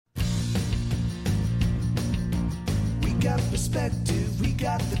perspective, we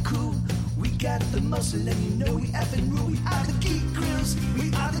got the cool, we got the muscle, and you know we effing rule. We are the Geek Grills,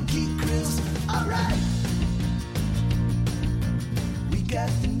 we are the Geek Grills, alright. We got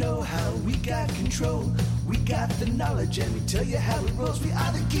the know-how, we got control, we got the knowledge, and we tell you how it rolls. We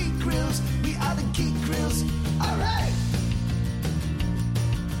are the Geek Grills, we are the Geek Grills, alright.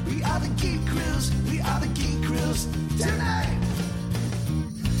 We are the Geek Grills, we are the Geek Grills, tonight.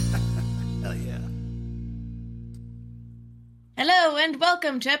 Hell yeah. Hello and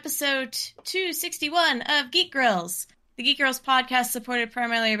welcome to episode 261 of Geek Grills, the Geek Grills podcast supported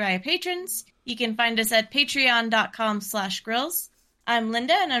primarily by patrons. You can find us at patreon.com/grills. I'm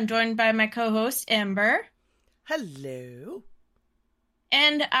Linda and I'm joined by my co-host Amber. Hello.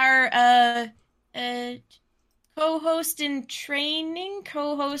 And our co-host in training,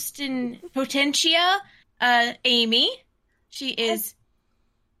 co-host in Potentia, Amy. She is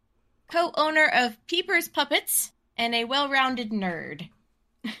co-owner of Peepers Puppets and a well-rounded nerd.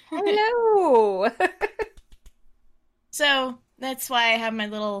 Hello! So, that's why I have my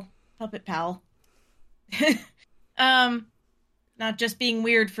little puppet pal. Not just being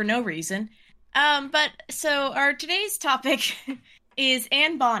weird for no reason. But, so, our today's topic is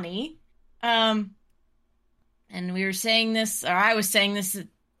Anne Bonny. And we were saying this, or I was saying this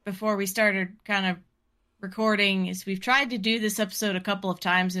before we started kind of recording, is we've tried to do this episode a couple of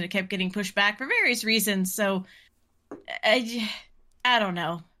times and it kept getting pushed back for various reasons, so I don't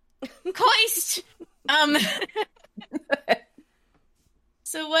know. Coist!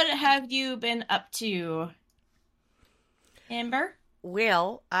 So what have you been up to, Amber?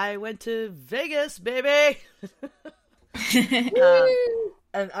 Well, I went to Vegas, baby!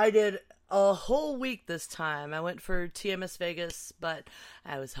 And I did a whole week this time. I went for TMS Vegas, but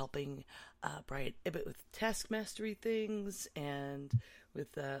I was helping Brian Ibbott with task mastery things and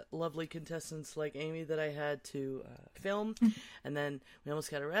with lovely contestants like Amy that I had to film. And then we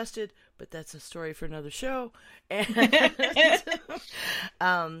almost got arrested, but that's a story for another show. And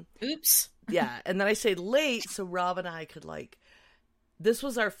Oops. yeah, and then I stayed late so Rob and I could, like, this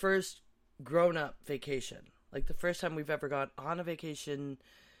was our first grown-up vacation. Like, the first time we've ever gone on a vacation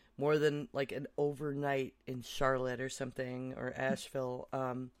more than, like, an overnight in Charlotte or something, or Asheville.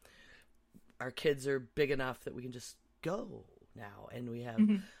 Our kids are big enough that we can just go now, and we have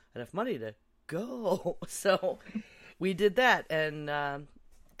enough money to go. So we did that, and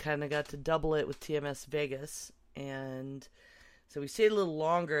kind of got to double it with TMS Vegas. And so we stayed a little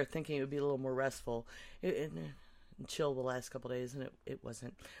longer, thinking it would be a little more restful. And chill the last couple of days, and it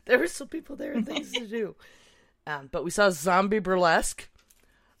wasn't. There were still people there and things to do. But we saw Zombie Burlesque.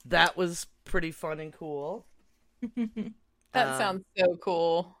 That was pretty fun and cool. That sounds so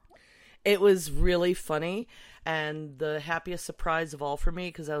cool. It was really funny, and the happiest surprise of all for me,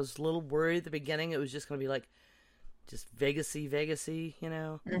 because I was a little worried at the beginning it was just going to be like, just Vegas-y, you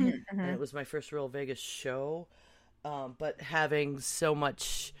know? And it was my first real Vegas show. But having so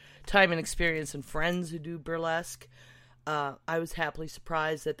much time and experience and friends who do burlesque, I was happily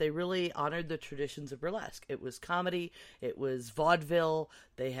surprised that they really honored the traditions of burlesque. It was comedy, it was vaudeville,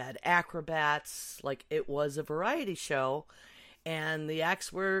 they had acrobats, like, it was a variety show, and the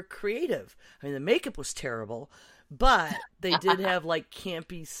acts were creative. I mean, the makeup was terrible, but they did have, like,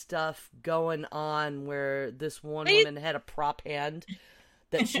 campy stuff going on where this one woman had a prop hand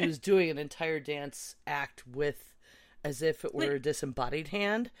that she was doing an entire dance act with, as if it were a disembodied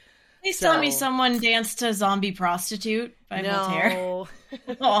hand. Please tell me someone danced to Zombie Prostitute by Voltaire.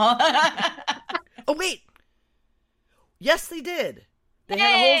 Oh, wait. Yes, they did. They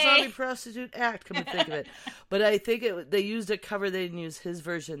had a whole Zombie Prostitute act, come to think of it. But I think they used a cover. They didn't use his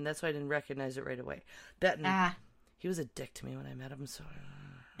version. That's why I didn't recognize it right away. He was a dick to me when I met him, so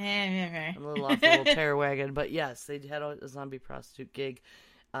I'm a little off the little terror wagon. But yes, they had a Zombie Prostitute gig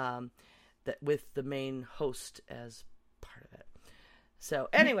that with the main host as part of it. So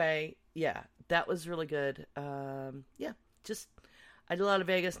anyway, yeah, that was really good. Yeah, just I did a lot of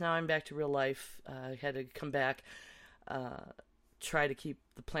Vegas. Now I'm back to real life. I had to come back, try to keep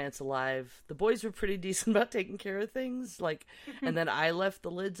the plants alive. The boys were pretty decent about taking care of things, like, and then I left the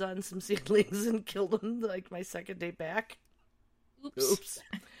lids on some seedlings and killed them, like, my second day back. Oops.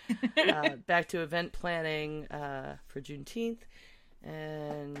 Back to event planning for Juneteenth,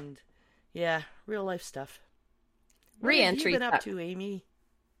 and yeah, real life stuff. What have you been up to, Amy?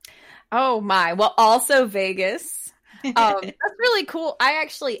 Oh my! Well, also Vegas. That's really cool. I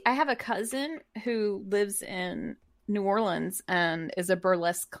have a cousin who lives in New Orleans and is a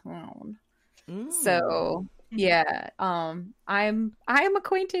burlesque clown. So yeah, I'm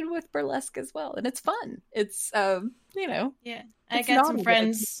acquainted with burlesque as well, and it's fun. It's yeah. I got some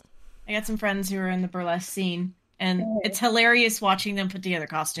friends who are in the burlesque scene, and it's hilarious watching them put together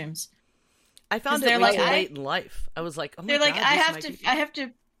costumes. I found it like late in life. I was like, oh my God, I have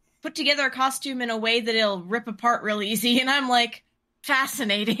to put together a costume in a way that it'll rip apart real easy, and I'm like,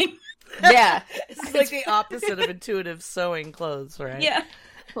 fascinating. Yeah, it's like the opposite of intuitive sewing clothes, right? Yeah.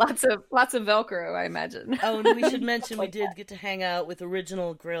 Lots of Velcro, I imagine. Oh, and we should mention we did get to hang out with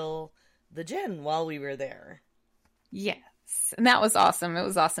Original Grill, the Jen, while we were there. Yes, and that was awesome. It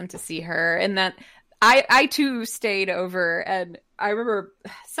was awesome to see her, and that I too stayed over. And I remember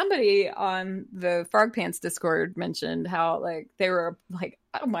somebody on the Frog Pants Discord mentioned how like they were like,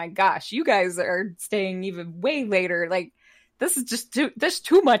 "Oh my gosh, you guys are staying even way later." Like, this is just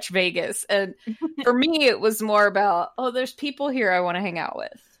too much Vegas. And for me, it was more about, oh, there's people here I want to hang out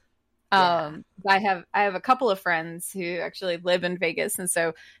with. Yeah. I have a couple of friends who actually live in Vegas. And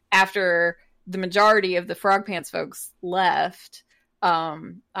so after the majority of the Frog Pants folks left,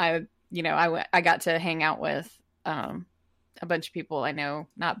 I got to hang out with a bunch of people I know,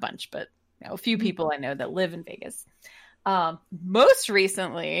 not a bunch, but a few people I know that live in Vegas. Most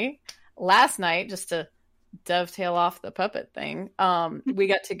recently, last night, just to dovetail off the puppet thing, we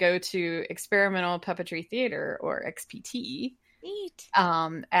got to go to Experimental Puppetry Theater, or XPT,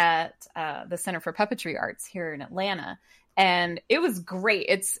 at the Center for Puppetry Arts here in Atlanta, and it was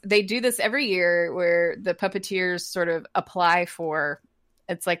great. They do this every year where the puppeteers sort of apply for,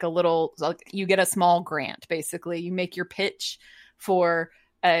 it's like you get a small grant. Basically, you make your pitch for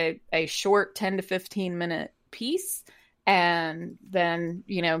a short 10 to 15 minute piece, and then,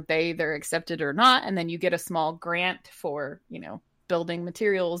 they either accept it or not. And then you get a small grant for, building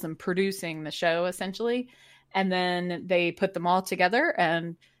materials and producing the show, essentially. And then they put them all together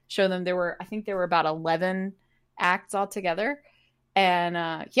and show them. I think there were about 11 acts altogether. And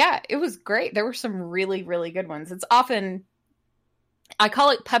it was great. There were some really, really good ones. It's often, I call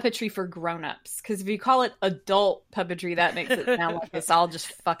it puppetry for grown-ups, because if you call it adult puppetry, that makes it sound like it's all just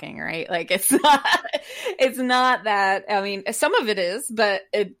fucking, right? Like, it's not that. I mean, some of it is, but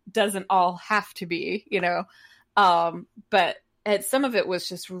it doesn't all have to be, but some of it was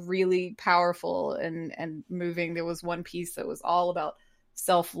just really powerful and moving. There was one piece that was all about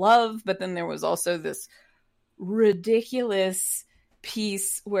self-love, but then there was also this ridiculous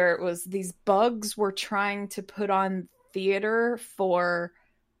piece where it was these bugs were trying to put on theater for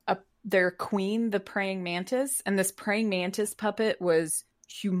their queen, the praying mantis, and this praying mantis puppet was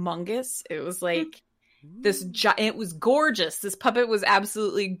humongous. It was like it was gorgeous. This puppet was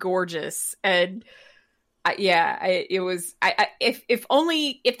absolutely gorgeous, and if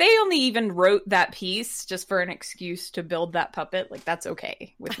they only even wrote that piece just for an excuse to build that puppet, like, that's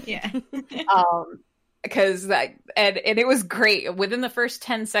okay with me. Yeah. Because it was great. Within the first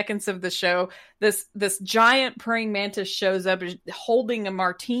 10 seconds of the show, this giant praying mantis shows up holding a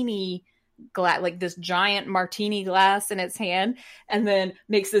martini glass, like this giant martini glass in its hand, and then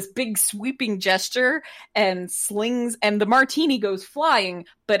makes this big sweeping gesture and slings, and the martini goes flying,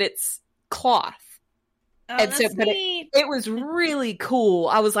 but it's cloth. Oh, and so, but it was really cool.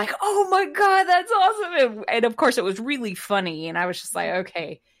 I was like, oh my God, that's awesome. And of course it was really funny. And I was just like,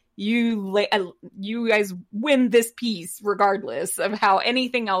 okay, you guys win this piece regardless of how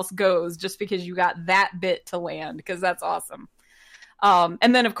anything else goes, just because you got that bit to land, because that's awesome.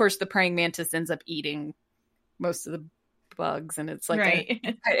 And then of course the praying mantis ends up eating most of the bugs, and it's like, right.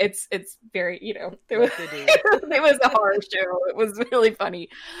 It's very, it was a horror show. It was really funny.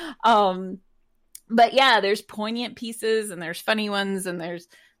 But yeah, there's poignant pieces and there's funny ones, and there's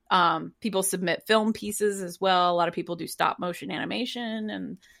people submit film pieces as well. A lot of people do stop motion animation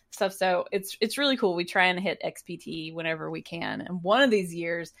and stuff. So it's really cool. We try and hit XPT whenever we can. And one of these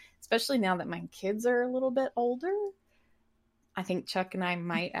years, especially now that my kids are a little bit older, I think Chuck and I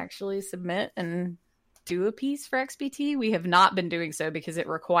might actually submit and do a piece for XPT. We have not been doing so because it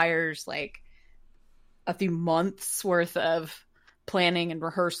requires like a few months worth of planning and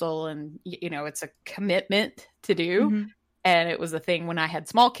rehearsal, and it's a commitment to do. Mm-hmm. And it was a thing when I had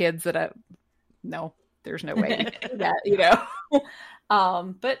small kids that there's no way to do that,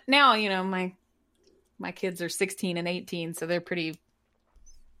 but now my kids are 16 and 18, so they're pretty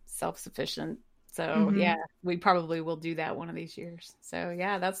self-sufficient. So mm-hmm. Yeah, we probably will do that one of these years. So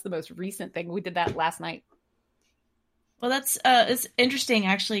yeah, that's the most recent thing. We did that last night. Well, that's it's interesting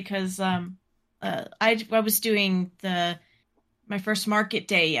actually, because I was doing my first market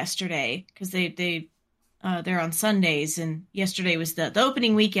day yesterday, because they're on Sundays, and yesterday was the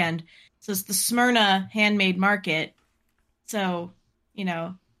opening weekend. So it's the Smyrna Handmade Market. So,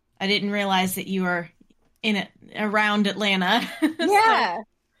 I didn't realize that you were around Atlanta. Yeah.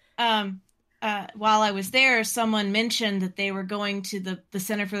 So, while I was there, someone mentioned that they were going to the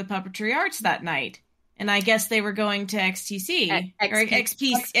Center for the Puppetry Arts that night. and I guess they were going to XTC or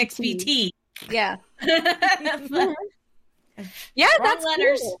XPT. Yeah. But, Yeah, wrong that's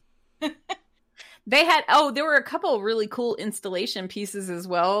letters. cool. They had there were a couple of really cool installation pieces as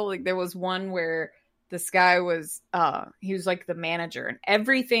well. Like there was one where this guy was he was like the manager, and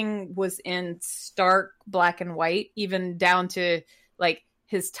everything was in stark black and white, even down to like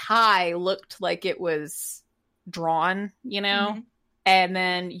his tie looked like it was drawn, Mm-hmm. And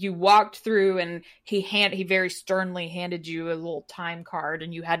then you walked through, and he very sternly handed you a little time card,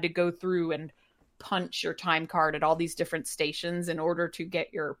 and you had to go through and punch your time card at all these different stations in order to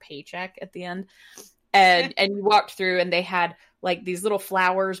get your paycheck at the end. And you walked through, and they had like these little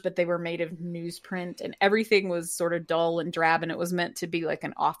flowers, but they were made of newsprint, and everything was sort of dull and drab, and it was meant to be like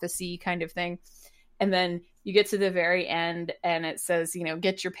an office-y kind of thing. And then you get to the very end, and it says,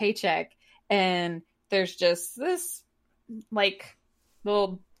 get your paycheck, and there's just this like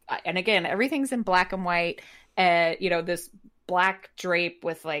little, and again, everything's in black and white, this black drape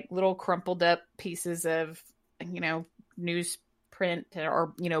with like little crumpled up pieces of newsprint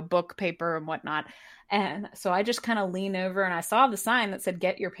or book paper and whatnot. And so I just kind of lean over, and I saw the sign that said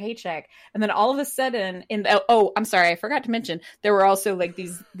 "Get your paycheck," and then all of a sudden, I'm sorry, I forgot to mention there were also like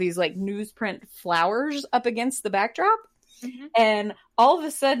these like newsprint flowers up against the backdrop. Mm-hmm. And all of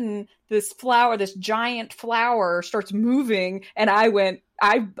a sudden, this giant flower starts moving, and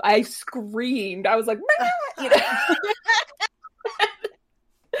I screamed. I was like,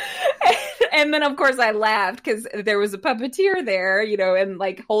 And then, of course, I laughed because there was a puppeteer there, and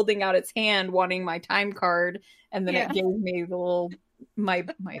like holding out its hand, wanting my time card, and then it gave me the little my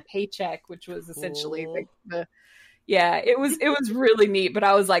paycheck, which was essentially the it was really neat. But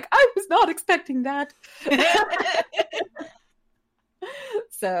I was like, I was not expecting that.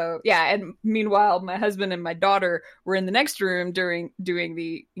 So and meanwhile, my husband and my daughter were in the next room doing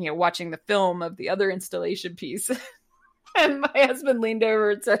the watching the film of the other installation piece. And my husband leaned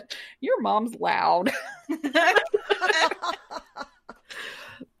over and said, "Your mom's loud."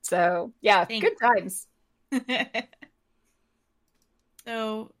 So, Thanks. good times.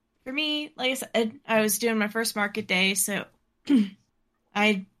 So, for me, like I said, I was doing my first market day, so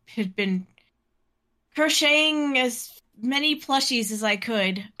I had been crocheting as many plushies as I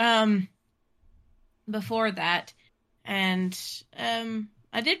could before that. And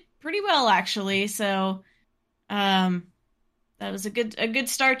I did pretty well, actually, so that was a good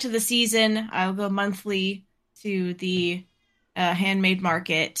start to the season. I'll go monthly to the handmade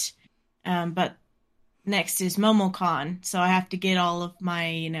market, but next is MomoCon, so I have to get all of my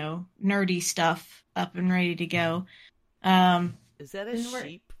nerdy stuff up and ready to go. Is that a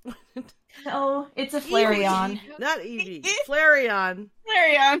sheep? No, it's a Flareon. Not Eevee. Flareon.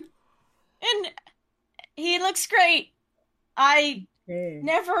 Flareon, and he looks great. I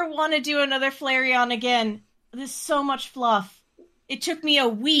never want to do another Flareon again. There's so much fluff. It took me a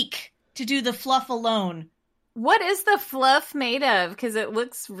week to do the fluff alone. What is the fluff made of? Because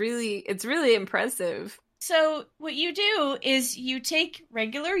it's really impressive. So what you do is you take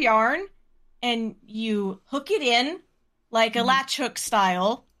regular yarn and you hook it in like a latch hook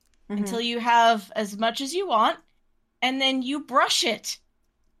style until you have as much as you want, and then you brush it.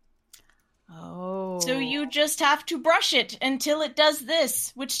 Oh. So you just have to brush it until it does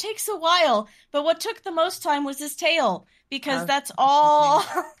this, which takes a while. But what took the most time was his tail, because that's all.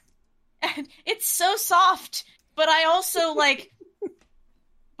 And it's so soft. But I also,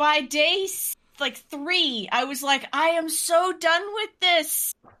 by day, 3, I was like, I am so done with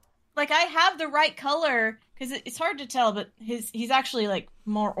this. Like, I have the right color, because it's hard to tell, but he's actually,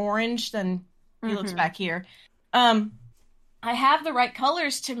 more orange than he looks back here. I have the right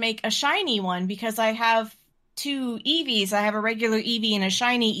colors to make a shiny one, because I have 2 Eevees. I have a regular Eevee and a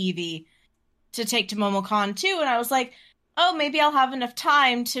shiny Eevee to take to MomoCon too. And I was like, oh, maybe I'll have enough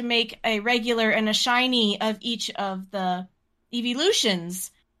time to make a regular and a shiny of each of the Eeveelutions.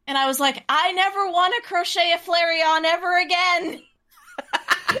 And I was like, I never want to crochet a Flareon ever again.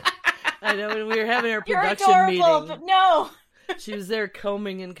 I know, when we were having our You're production adorable, meeting. but no. She was there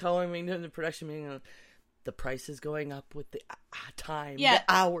combing and coloring during the production meeting. The price is going up with the time, the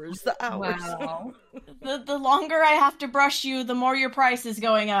hours. Wow. The longer I have to brush you, the more your price is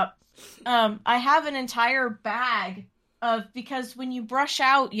going up. I have an entire bag because when you brush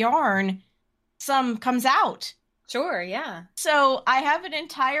out yarn, some comes out. Sure, yeah. So I have an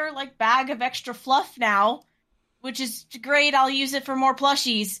entire bag of extra fluff now, which is great. I'll use it for more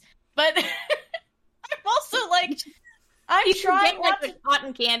plushies. But I'm also I'm trying not to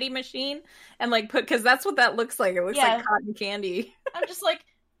cotton candy machine and put, because that's what that looks like. It looks like cotton candy. I'm just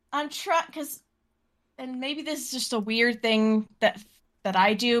I'm trying, because, and maybe this is just a weird thing that that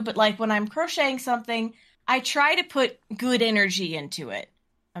I do, but like when I'm crocheting something, I try to put good energy into it.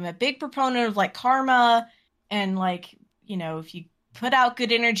 I'm a big proponent of like karma and like, you know, if you put out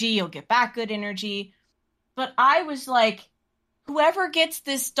good energy, you'll get back good energy. But I was like, whoever gets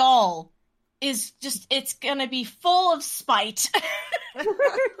this doll is just, it's gonna be full of spite.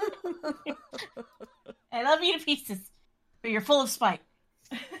 I love you to pieces, but you're full of spite.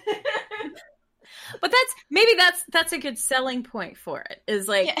 But that's a good selling point for it. Is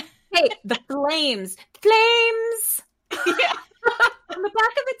like, yeah. Hey, the flames, yeah, on the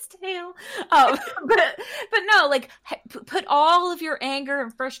back of its tail. But no, like put all of your anger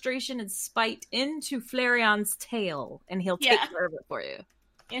and frustration and spite into Flareon's tail, and he'll take care of it for you.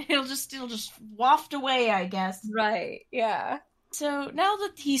 And it'll just waft away, I guess. Right? Yeah. So now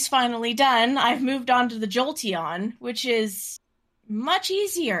that he's finally done, I've moved on to the Jolteon, which is much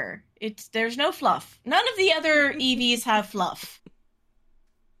easier. There's no fluff. None of the other EVs have fluff.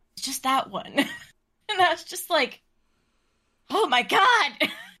 It's just that one. And I was just like, oh my god!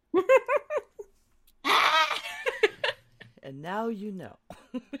 And now you know.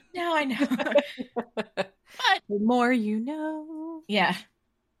 Now I know. But the more you know. Yeah.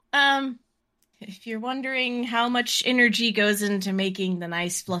 If you're wondering how much energy goes into making the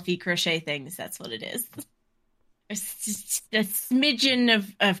nice fluffy crochet things, that's what it is. It's just a smidgen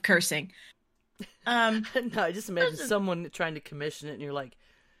of cursing. No, I just imagine someone trying to commission it and you're like,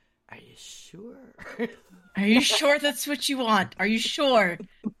 are you sure? Are you sure that's what you want? Are you sure?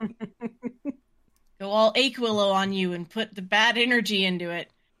 Go all Aquilo on you and put the bad energy into it.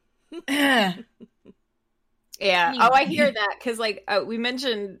 Yeah. Oh, I hear that because, like, we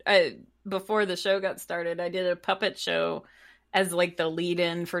mentioned before the show got started, I did a puppet show as like the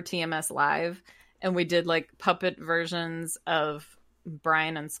lead-in for TMS Live, and we did like puppet versions of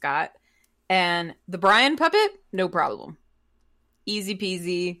Brian and Scott. And the Brian puppet, no problem, easy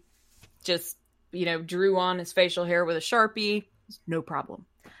peasy. Just, you know, drew on his facial hair with a Sharpie, no problem.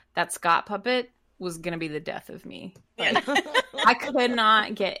 That Scott puppet was gonna be the death of me. Like, I could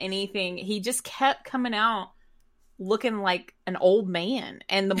not get anything. He just kept coming out looking like an old man.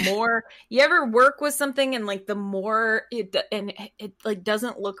 And the more you ever work with something and like the more it like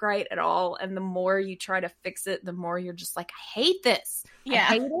doesn't look right at all, and the more you try to fix it, the more you're just like, I hate this. Yeah.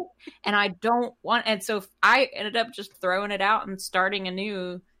 I hate it and I don't want. And so I ended up just throwing it out and starting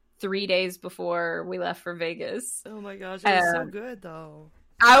anew 3 days before we left for Vegas. Oh my gosh, it was so good though.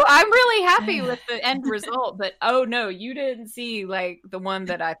 I'm really happy with the end result, but oh no, you didn't see like the one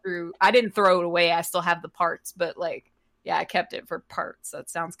that I threw. I didn't throw it away. I still have the parts, but like, yeah, I kept it for parts.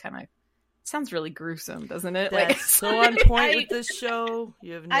 That sounds really gruesome, doesn't it? That's like so on point with this show.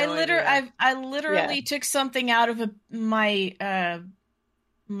 You have no idea. I literally took something out of my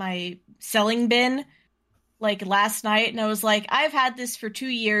selling bin like last night, and I was like, I've had this for 2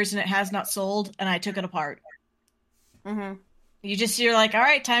 years and it has not sold, and I took it apart. Mm-hmm. You're like, all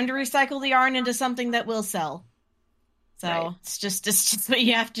right, time to recycle the yarn into something that will sell. So right. it's just what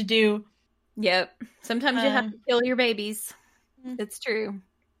you have to do. Yep. Sometimes you have to kill your babies. It's true.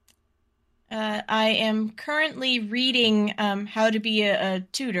 I am currently reading How to Be a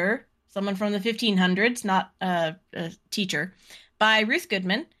Tutor, someone from the 1500s, not a teacher, by Ruth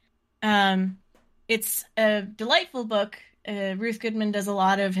Goodman. It's a delightful book. Ruth Goodman does a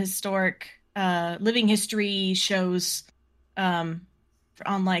lot of historic living history shows on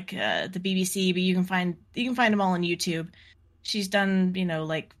like the BBC, but you can find them all on YouTube. She's done, you know,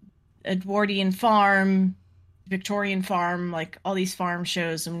 like Edwardian Farm, Victorian Farm, like all these farm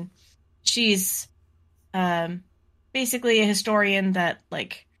shows, and she's basically a historian that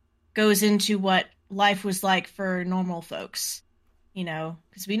like goes into what life was like for normal folks, you know,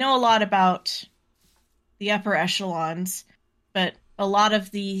 because we know a lot about the upper echelons, but a lot of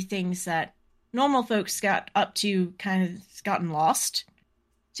the things that normal folks got up to kind of gotten lost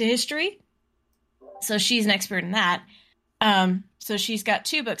to history. So she's an expert in that. So she's got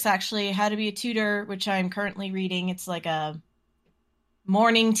 2 books, actually. How to Be a Tutor, which I'm currently reading. It's like a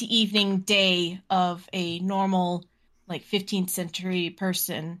morning to evening day of a normal, like 15th century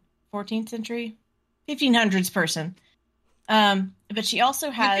person, 14th century, 1500s person. But she also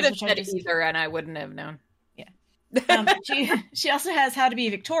has, you could have said either, and I wouldn't have known. She also has How to Be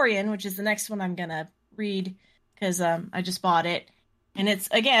a Victorian, which is the next one I'm gonna read because I just bought it, and it's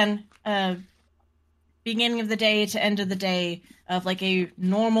again beginning of the day to end of the day of like a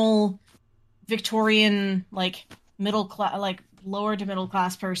normal Victorian, like middle class, like lower to middle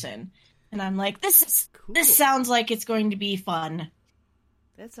class person, and I'm like, this sounds like it's going to be fun.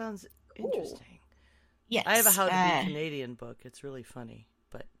 That sounds interesting. Yes, I have a How to Be Canadian book. It's really funny,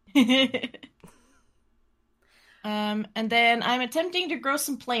 but And then I'm attempting to grow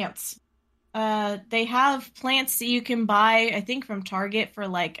some plants. They have plants that you can buy, I think, from Target for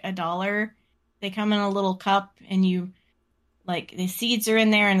like $1. They come in a little cup, and you like the seeds are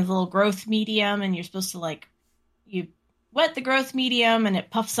in there in a little growth medium, and you're supposed to like you wet the growth medium, and it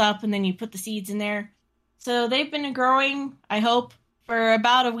puffs up, and then you put the seeds in there. So they've been growing, I hope, for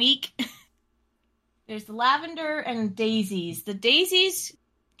about a week. There's the lavender and daisies. The daisies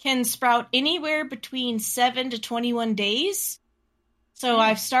can sprout anywhere between 7 to 21 days. So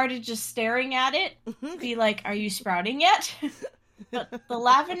I've started just staring at it, be like, are you sprouting yet? But the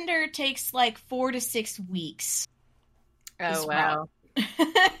lavender takes like 4 to 6 weeks. Oh, wow. So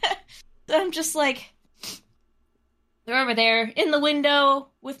I'm just like, they're over there in the window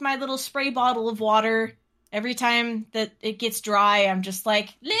with my little spray bottle of water. Every time that it gets dry, I'm just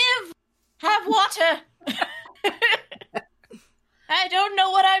like, Liv, have water. I don't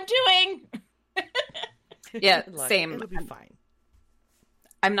know what I'm doing. Yeah, same. It'll be fine.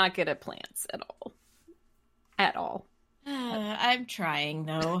 I'm not good at plants at all. At all. I'm trying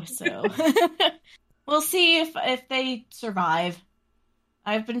though, so we'll see if they survive.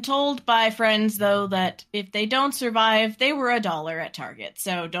 I've been told by friends though that if they don't survive, they were $1 at Target,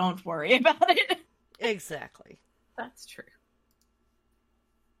 so don't worry about it. Exactly. That's true.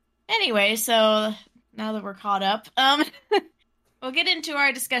 Anyway, so now that we're caught up, we'll get into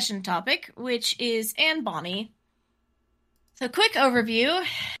our discussion topic, which is Anne Bonny. So, quick overview.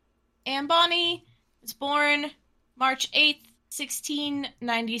 Anne Bonny was born March 8th,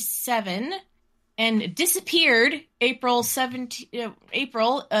 1697, and disappeared April of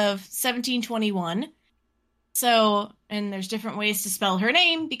 1721. So, and there's different ways to spell her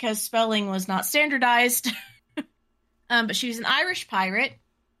name because spelling was not standardized. But she was an Irish pirate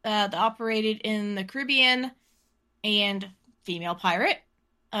that operated in the Caribbean, and female pirate.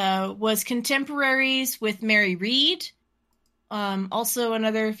 Was contemporaries with Mary Read, also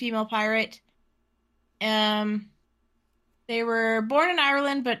another female pirate. They were born in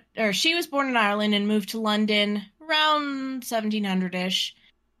Ireland, or she was born in Ireland and moved to London around 1700-ish.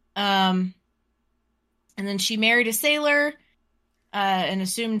 And then she married a sailor, and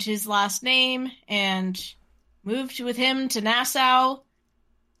assumed his last name, and moved with him to Nassau,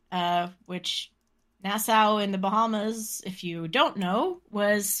 which Nassau in the Bahamas, if you don't know,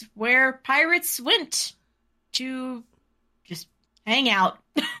 was where pirates went to just hang out.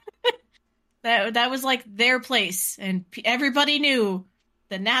 That was like their place, and everybody knew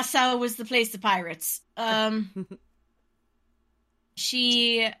that Nassau was the place of pirates.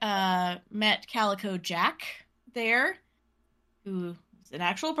 She met Calico Jack there, who was an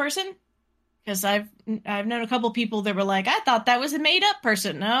actual person. Because I've known a couple people that were like, I thought that was a made up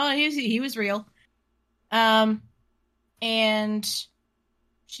person. No, he was real. And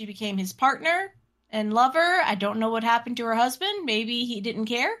she became his partner and lover. I don't know what happened to her husband. Maybe he didn't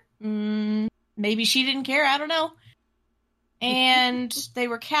care. Maybe she didn't care. I don't know. And they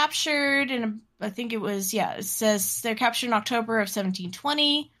were captured, and I think it was, it says they're captured in October of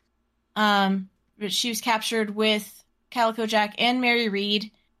 1720. But she was captured with Calico Jack and Mary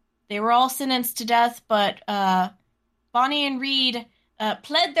Read. They were all sentenced to death, but Bonny and Read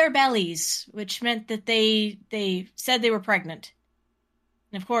pled their bellies, which meant that they said they were pregnant.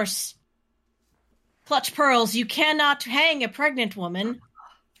 And of course, clutch pearls, you cannot hang a pregnant woman.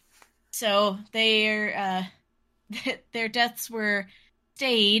 So their deaths were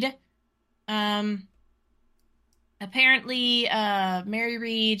stayed. Apparently, Mary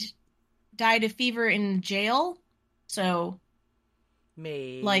Read died of fever in jail. So,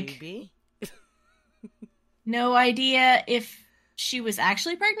 maybe. No idea if she was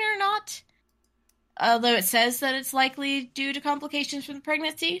actually pregnant or not. Although it says that it's likely due to complications from the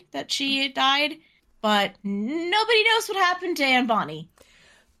pregnancy that she died. But nobody knows what happened to Anne Bonny.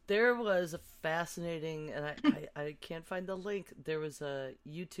 There was a fascinating, and I can't find the link. There was a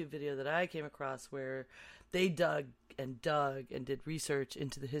YouTube video that I came across where they dug and did research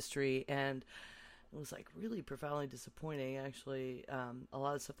into the history, and it was like really profoundly disappointing, actually, a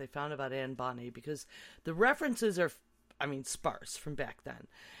lot of stuff they found about Anne Bonny, because the references are, sparse from back then.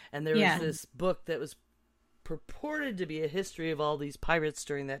 And there was this book that was purported to be a history of all these pirates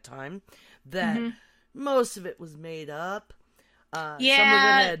during that time, that most of it was made up. Some of it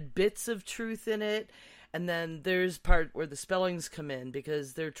had bits of truth in it, and then there's part where the spellings come in,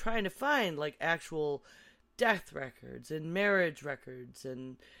 because they're trying to find like actual death records and marriage records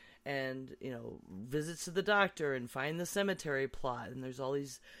and visits to the doctor and find the cemetery plot, and there's all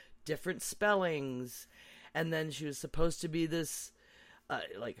these different spellings. And then she was supposed to be this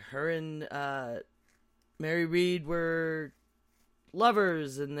her and Mary Read were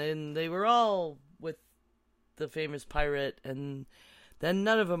lovers, and then they were all with the famous pirate, and then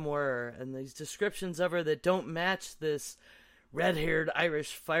none of them were. And these descriptions of her that don't match this red-haired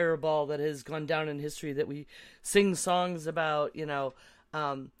Irish fireball that has gone down in history that we sing songs about,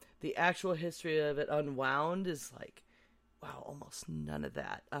 the actual history of it unwound is like, wow, almost none of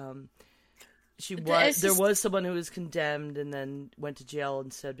that. There was someone who was condemned and then went to jail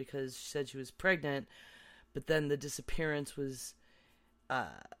instead because she said she was pregnant, but then the disappearance was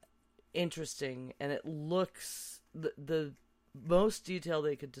interesting, and it looks, the most detail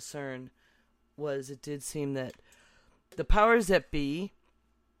they could discern was it did seem that the powers that be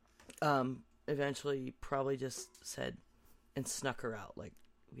eventually probably just said and snuck her out, like,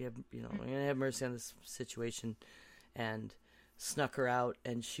 we're gonna have mercy on this situation, and snuck her out,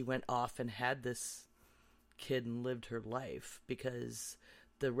 and she went off and had this kid and lived her life, because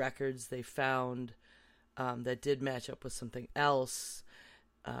the records they found that did match up with something else,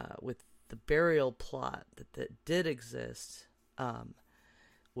 with the burial plot that did exist,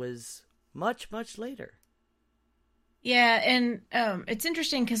 was much, much later. Yeah, and it's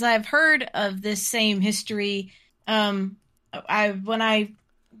interesting because I've heard of this same history. When I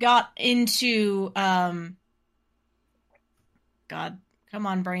got into God, come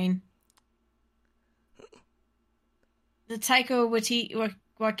on, brain. The Taika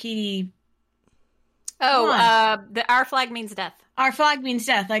Waititi. Oh, Our Flag Means Death. Our Flag Means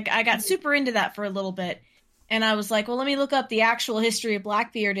Death. Like, I got super into that for a little bit, and I was like, well, let me look up the actual history of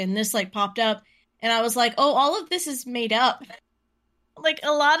Blackbeard, and this like popped up, and I was like, oh, all of this is made up. Like,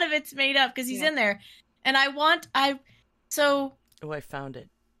 a lot of it's made up because he's in there, and I found it.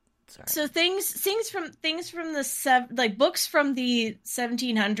 Sorry. So things from the books from the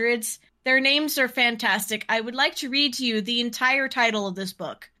 1700s. Their names are fantastic. I would like to read to you the entire title of this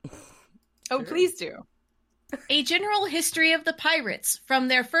book. Oh, please do. A General History of the Pirates, from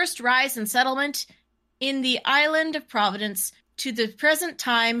their first rise and settlement in the island of Providence to the present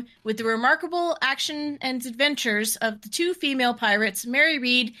time, with the remarkable action and adventures of the two female pirates, Mary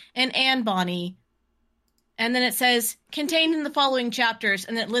Read and Anne Bonny. And then it says, contained in the following chapters,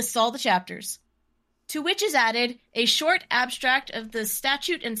 and it lists all the chapters. To which is added a short abstract of the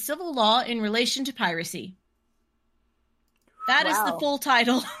statute and civil law in relation to piracy. That is the full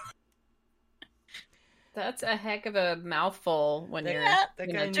title. That's a heck of a mouthful when you're.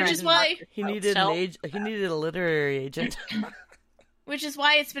 Which is why he needed a literary agent. Which is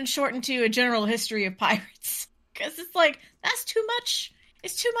why it's been shortened to A General History of Pirates, because it's like, that's too much.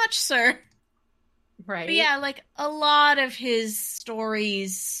 It's too much, sir. Right. But yeah, like, a lot of his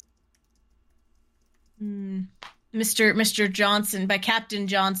stories, Mr. Johnson, by Captain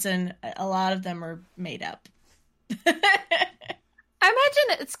Johnson, a lot of them are made up. I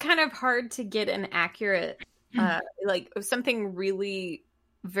imagine it's kind of hard to get an accurate, like, something really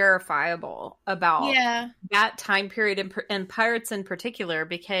verifiable about that time period and pirates in particular,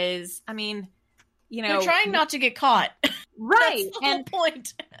 because, I mean, they're trying not to get caught. Right. That's the whole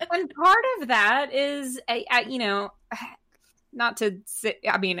point. And part of that is, not to say,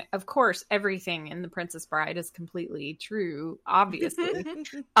 I mean, of course, everything in The Princess Bride is completely true, obviously.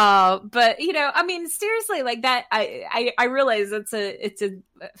 But, I mean, seriously, like that, I realize it's a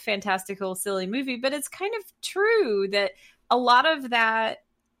fantastical, silly movie, but it's kind of true that a lot of that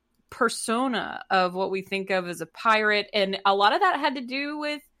persona of what we think of as a pirate, and a lot of that had to do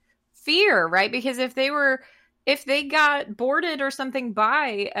with fear, right? Because if they got boarded or something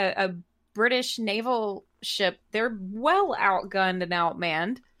by a British naval ship, they're well outgunned and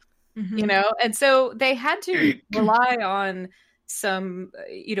outmanned, and so they had to rely on some,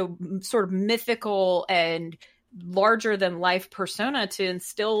 sort of mythical and larger than life persona to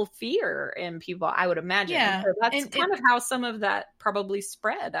instill fear in people, I would imagine. Yeah. So that's kind of how some of that probably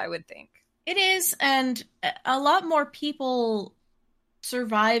spread, I would think. It is, and a lot more people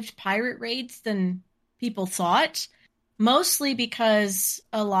survived pirate raids than people thought, mostly because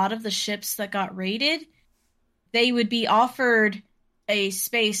a lot of the ships that got raided, they would be offered a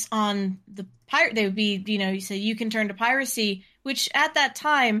space on the pirate. They would be, you say you can turn to piracy, which at that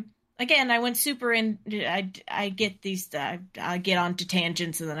time, again, I went super in. I get these. I get onto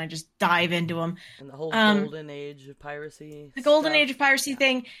tangents and then I just dive into them. And the whole golden age of piracy. The golden age of piracy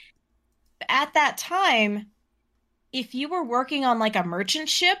thing. At that time, if you were working on like a merchant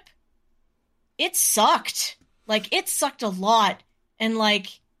ship, it sucked. Like, it sucked a lot, and like,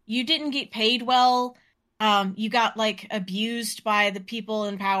 you didn't get paid well. You got like abused by the people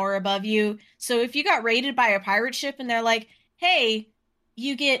in power above you. So if you got raided by a pirate ship and they're like, hey,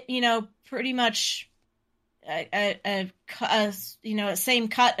 you get, pretty much a same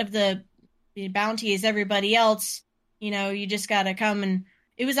cut of the bounty as everybody else, you just got to come, and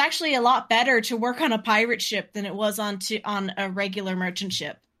it was actually a lot better to work on a pirate ship than it was on a regular merchant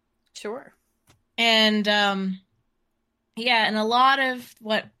ship. Sure. And yeah, and a lot of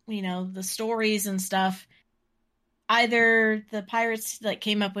what, the stories and stuff, either the pirates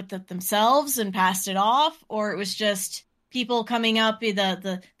came up with it themselves and passed it off, or it was just people coming up,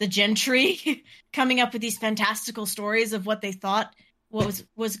 the gentry coming up with these fantastical stories of what they thought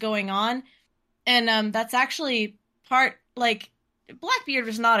was going on. And that's actually part, Blackbeard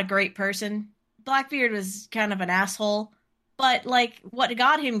was not a great person. Blackbeard was kind of an asshole, but what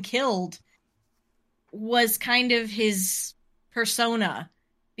got him killed was kind of his persona,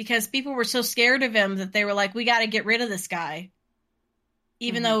 because people were so scared of him that they were like, we got to get rid of this guy.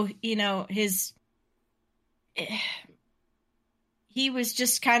 Even though, he was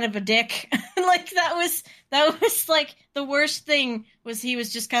just kind of a dick. That was the worst thing, was he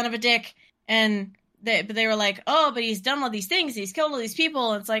was just kind of a dick. And they were like, oh, but he's done all these things. He's killed all these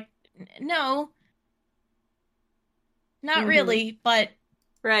people. And it's like, no, not really, but.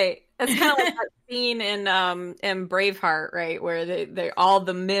 Right. It's kind of like that scene in Braveheart, right, where they all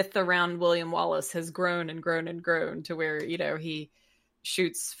the myth around William Wallace has grown and grown and grown to where he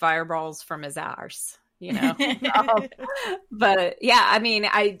shoots fireballs from his arse, But yeah, I mean,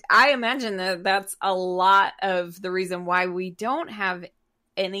 I imagine that's a lot of the reason why we don't have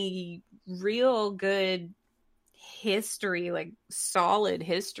any real good history, solid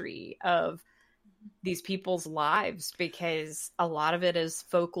history of these people's lives, because a lot of it is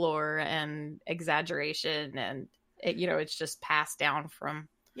folklore and exaggeration, and it's just passed down from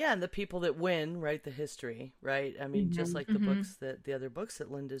and the people that win write the history, right? I mean, just like the other books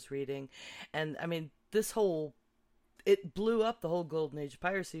that Linda's reading. And I mean, it blew up the whole golden age of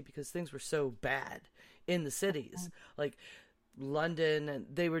piracy because things were so bad in the cities, like London, and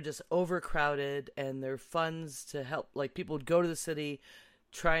they were just overcrowded, and their funds to help, people would go to the city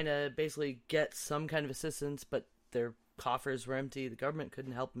trying to basically get some kind of assistance, but their coffers were empty. The government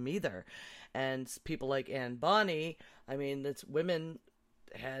couldn't help them either. And people like Anne Bonny, I mean, women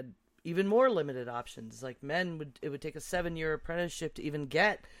had even more limited options. It would take a 7-year apprenticeship to even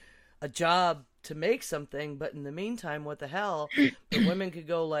get a job to make something. But in the meantime, what the hell? The women could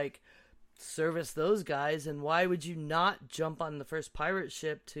go service those guys. And why would you not jump on the first pirate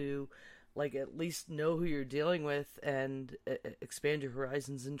ship to at least know who you're dealing with and expand your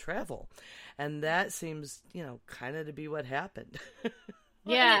horizons and travel? And that seems, kind of to be what happened.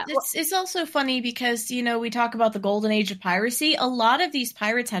 Yeah. It's also funny because, we talk about the golden age of piracy. A lot of these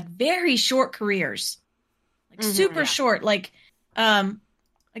pirates had very short careers, super short.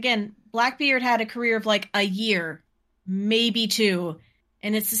 Again, Blackbeard had a career of a year, maybe 2.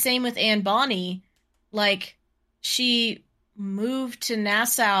 And it's the same with Anne Bonny. She moved to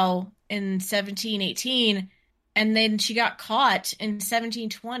Nassau in 1718, and then she got caught in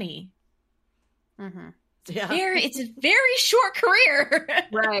 1720. Yeah, it's a very short career.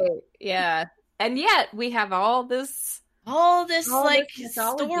 Right. Yeah, and yet we have all this story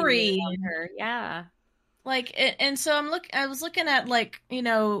on her. Yeah, and so I was looking at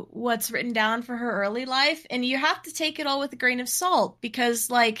what's written down for her early life, and you have to take it all with a grain of salt, because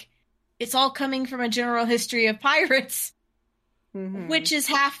it's all coming from a general history of pirates. Which is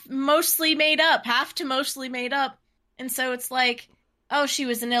half to mostly made up. And so it's oh, she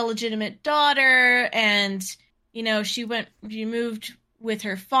was an illegitimate daughter, and, she moved with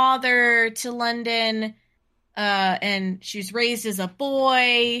her father to London, and she was raised as a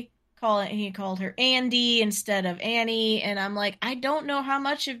boy. He called her Andy instead of Annie, and I'm I don't know how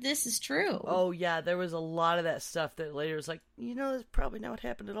much of this is true. Oh, yeah, there was a lot of that stuff that later was that's probably not what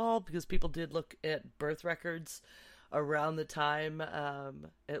happened at all, because people did look at birth records around the time,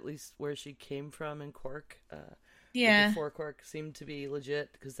 at least where she came from in Cork. Before Cork seemed to be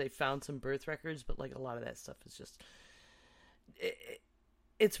legit, because they found some birth records, but a lot of that stuff is just,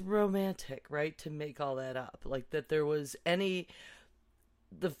 it's romantic, right? To make all that up, that there was the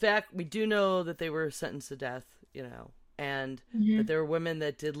fact, we do know that they were sentenced to death, and that there were women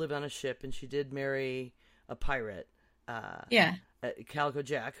that did live on a ship, and she did marry a pirate, Calico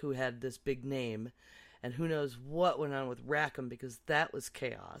Jack, who had this big name. And who knows what went on with Rackham, because that was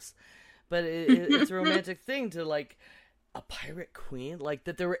chaos. But it's a romantic thing to, a pirate queen.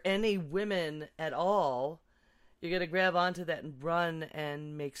 That there were any women at all, you're going to grab onto that and run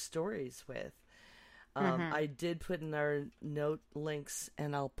and make stories with. I did put in our note links,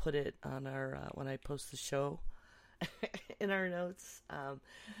 and I'll put it on our, when I post the show, in our notes.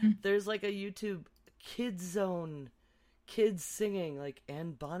 There's a YouTube kids zone, kids singing,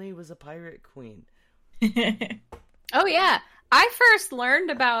 Anne Bonny was a pirate queen. Oh yeah, I first learned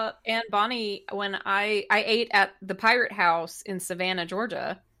about Anne Bonny when I ate at the Pirate House in Savannah,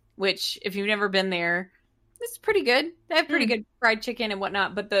 Georgia, which, if you've never been there, it's pretty good. They have pretty good fried chicken and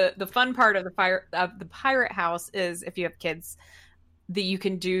whatnot. But the fun part of the Pirate House is, if you have kids, that you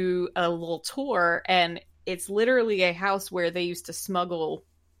can do a little tour, and it's literally a house where they used to smuggle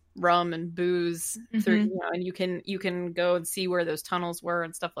rum and booze through, and you can go and see where those tunnels were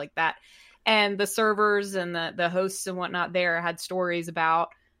and stuff like that. And the servers and the hosts and whatnot there had stories about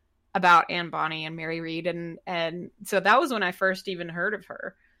Anne Bonny and Mary Read, and so that was when I first even heard of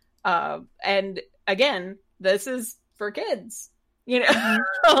her. And again, this is for kids, and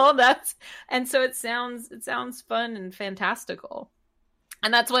so it sounds fun and fantastical.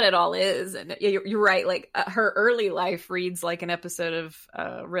 And that's what it all is. And you're right. Like, her early life reads like an episode of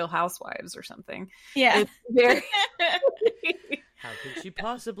Real Housewives or something. Yeah. It's very... How could she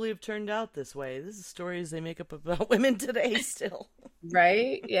possibly have turned out this way? This is stories they make up about women today still.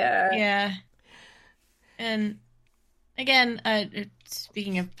 Right? Yeah. Yeah. And again,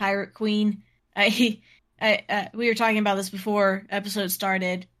 speaking of Pirate Queen, we were talking about this before episode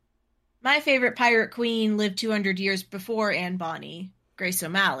started. My favorite Pirate Queen lived 200 years before Anne Bonny. Grace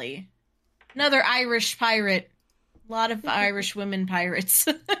O'Malley, another Irish pirate. A lot of Irish women pirates,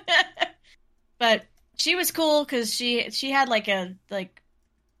 but she was cool because she had she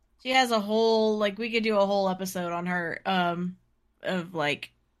has a whole, we could do a whole episode on her of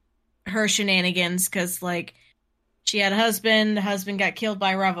her shenanigans, because she had a husband. The husband got killed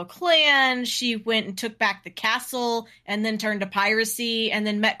by a rival clan. She went and took back the castle, and then turned to piracy, and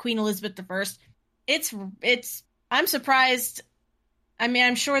then met Queen Elizabeth I. It's. I'm surprised. I mean,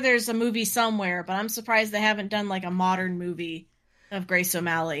 I'm sure there's a movie somewhere, but I'm surprised they haven't done a modern movie of Grace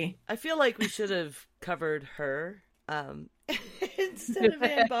O'Malley. I feel like we should have covered her instead of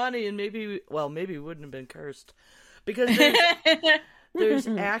Anne Bonny, and maybe we wouldn't have been cursed, because there's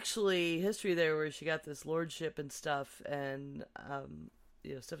actually history there where she got this lordship and stuff, and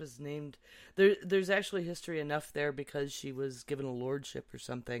stuff is named. There's actually history enough there because she was given a lordship or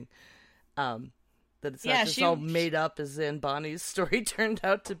something. That it's not just all made up as Anne Bonny's story turned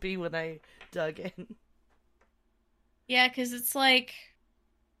out to be when I dug in. Yeah, because it's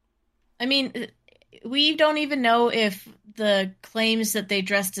we don't even know if the claims that they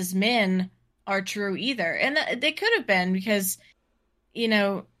dressed as men are true either. And they could have been, because,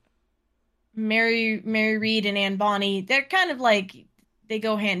 Mary Read and Anne Bonny, they're kind of they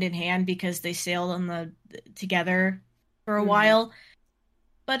go hand in hand because they sailed on together for a while.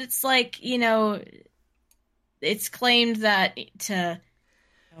 But it's it's claimed that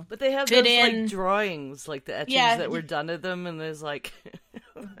but they have those drawings, the etchings that were done of them, and there's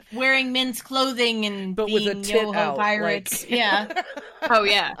wearing men's clothing and but being with a tit out, pirates. Yeah. Oh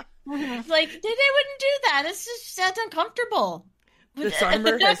yeah. They wouldn't do that. That's uncomfortable. This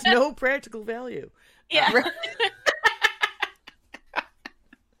armor has no practical value. Yeah.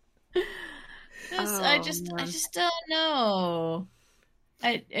 I just don't know.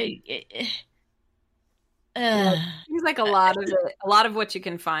 Seems like a lot of it. A lot of what you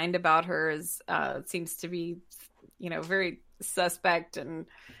can find about her is seems to be, very suspect, and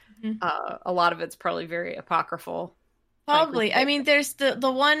a lot of it's probably very apocryphal. Probably. I mean, there's the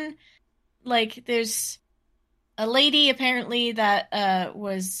one, there's a lady apparently that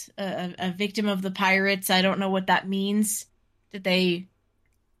was a victim of the pirates. I don't know what that means. Did they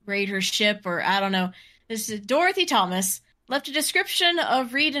raid her ship, or I don't know. This is Dorothy Thomas left a description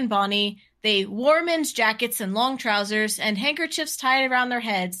of Read and Bonny. They wore men's jackets and long trousers and handkerchiefs tied around their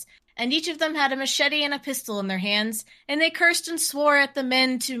heads, and each of them had a machete and a pistol in their hands, and they cursed and swore at the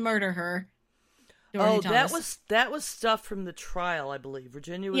men to murder her. Dorothy Thomas. that was stuff from the trial, I believe.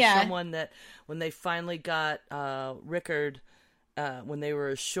 Virginia was someone that, when they finally got Rickard, when they were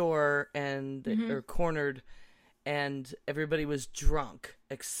ashore and or cornered, and everybody was drunk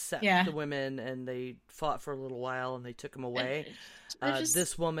except the women, and they fought for a little while, and they took them away.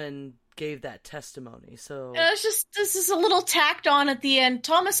 This woman gave that testimony. So this is a little tacked on at the end.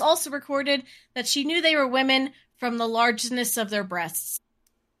 Thomas also recorded that she knew they were women from the largeness of their breasts.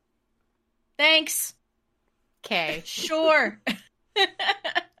 Thanks. Okay. Sure.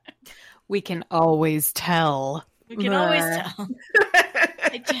 We can always tell. We can always tell.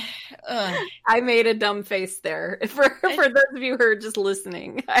 I made a dumb face there for those of you who are just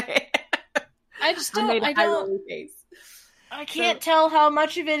listening. I just don't. I can't tell how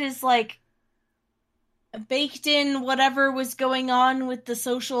much of it is baked in whatever was going on with the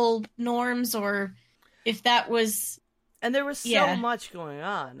social norms, or if that was. And there was so much going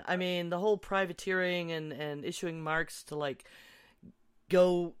on. I mean, the whole privateering and issuing marks to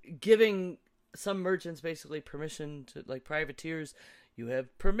go giving some merchants basically permission to, like privateers, you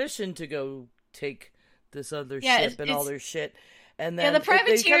have permission to go take this other ship and all their shit. And then the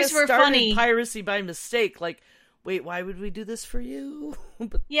privateers were funny. Piracy by mistake. Like, wait, why would we do this for you?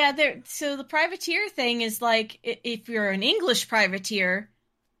 But... Yeah, so the privateer thing is like, if you're an English privateer,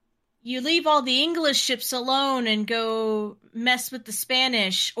 you leave all the English ships alone and go mess with the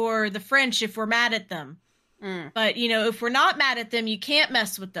Spanish or the French if we're mad at them. But, if we're not mad at them, you can't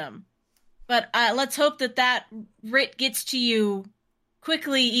mess with them. But let's hope that writ gets to you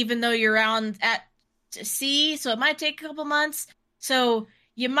quickly, even though you're at sea, so it might take a couple months. So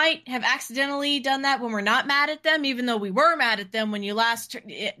you might have accidentally done that when we're not mad at them, even though we were mad at them when you last...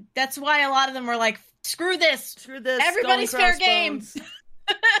 That's why a lot of them were like, screw this. Everybody's fair game.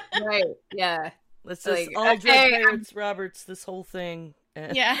 Right, yeah. Let's just all drink Pirates Roberts this whole thing.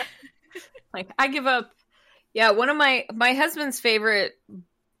 Yeah. Like, I give up. Yeah, one of my husband's favorite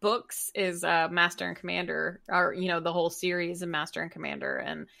books is Master and Commander, or the whole series of Master and Commander,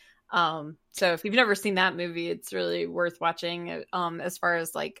 and so if you've never seen that movie, it's really worth watching. As far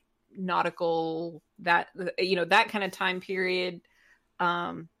as like nautical, that that kind of time period,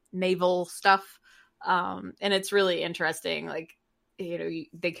 naval stuff, and it's really interesting. Like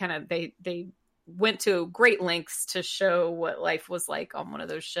they went to great lengths to show what life was like on one of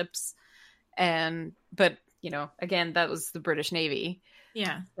those ships, but again, that was the British Navy.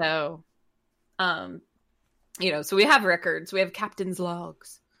 Yeah. So, so we have records. We have captain's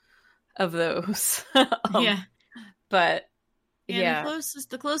logs of those. Yeah. But, yeah.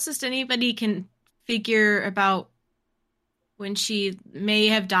 The closest anybody can figure about when she may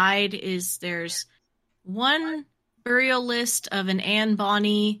have died is there's one burial list of an Anne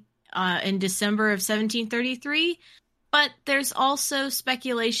Bonny in December of 1733, but there's also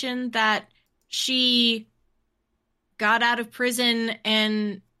speculation that she got out of prison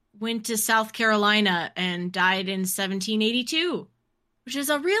and went to South Carolina and died in 1782, which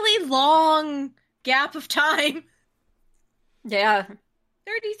is a really long gap of time. Yeah.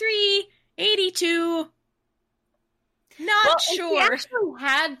 33, 82. Not sure. She actually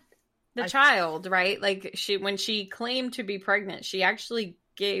had the child, right? Like when she claimed to be pregnant, she actually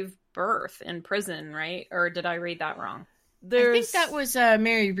gave birth in prison, right? Or did I read that wrong? I think that was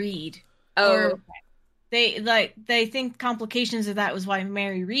Mary Read. Oh, okay. They think complications of that was why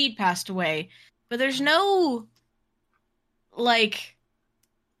Mary Read passed away, but there's no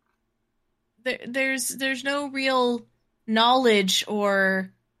there's no real knowledge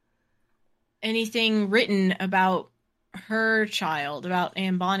or anything written about her child, about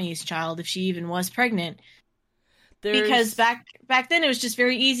Anne Bonny's child, if she even was pregnant. Because back then it was just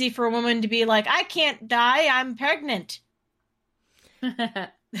very easy for a woman to be like, I can't die, I'm pregnant.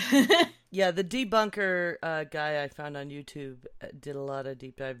 Yeah, the debunker guy I found on YouTube did a lot of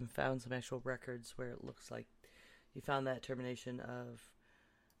deep dive and found some actual records where it looks like he found that termination of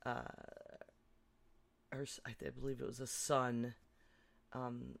her, I believe it was a son,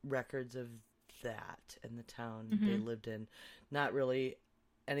 records of that in the town they lived in. Not really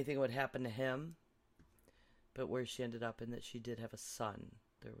anything would happen to him, but where she ended up and that she did have a son,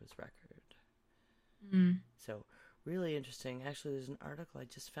 there was record. So really interesting. Actually, there's an article I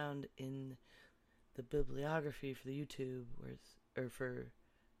just found in the bibliography for the YouTube, or for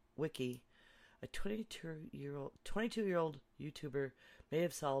Wiki. A 22-year-old YouTuber may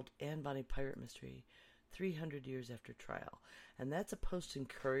have solved Anne Bonny pirate mystery 300 years after trial, and that's a Post and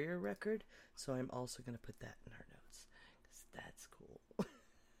Courier record. So I'm also going to put that in our notes because that's cool.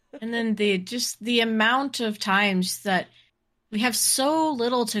 And then the amount of times that we have so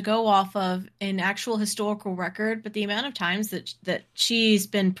little to go off of in actual historical record, but the amount of times that she's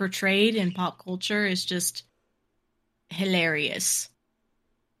been portrayed in pop culture is just hilarious.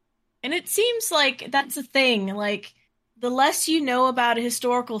 And it seems like that's a thing. Like, the less you know about a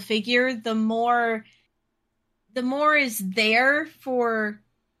historical figure, the more is there for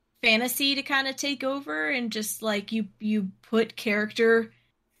fantasy to kind of take over, and just like you put character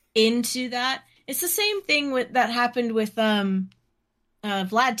into that. It's the same thing that happened with Vlad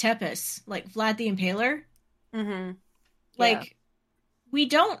Tepes, like Vlad the Impaler. Mm-hmm. Like, we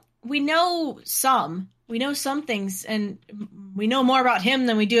know some things, and we know more about him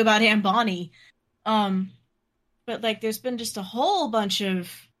than we do about Anne Bonny. But like, there's been just a whole bunch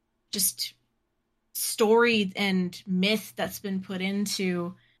of just story and myth that's been put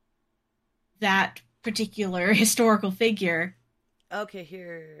into that particular historical figure. Okay,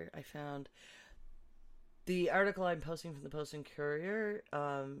 here I found the article I'm posting from the Post and Courier.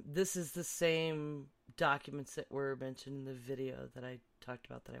 This is the same documents that were mentioned in the video that I talked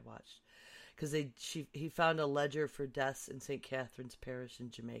about that I watched. Because he found a ledger for deaths in St. Catherine's Parish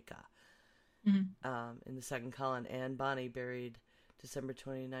in Jamaica. in the second column. Anne Bonny, buried December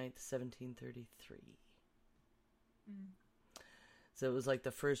 29th, 1733. So it was like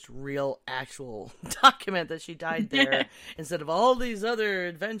the first real, actual document that she died there, instead of all these other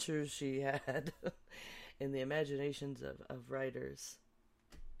adventures she had in the imaginations of writers.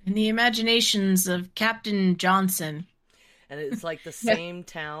 In the imaginations of Captain Johnson. And it's like the same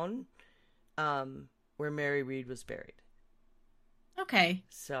town where Mary Read was buried. Okay.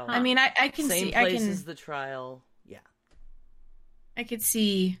 So I mean, I can same see. place as the trial. Yeah. I could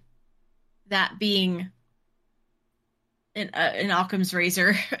see that being in Occam's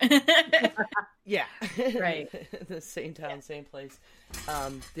Razor. Yeah. Right. The same town, same place.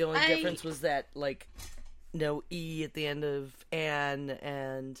 The only difference was that, like, no E at the end of Anne,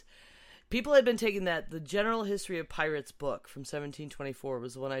 and people had been taking that. The General History of Pirates book from 1724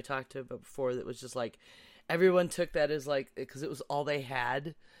 was the one I talked about before, that was just like, everyone took that as like, because it was all they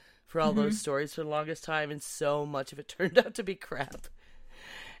had for all those stories for the longest time, and so much of it turned out to be crap.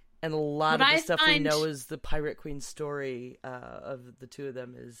 And a lot of the stuff we know is the Pirate Queen story of the two of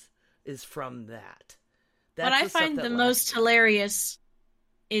them is from that. What I find the most hilarious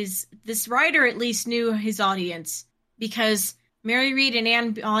is this writer at least knew his audience, because Mary Read and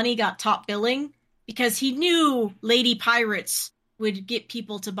Anne Bonny got top billing because he knew Lady Pirates would get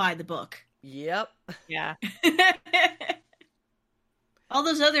people to buy the book. Yep. Yeah. All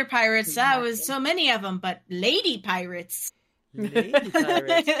those other pirates, that was so many of them, but Lady Pirates. Lady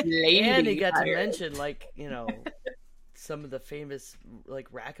Pirates. And he got to mention, like, you know, some of the famous, like,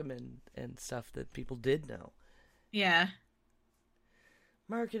 Rackham and stuff that people did know. Yeah.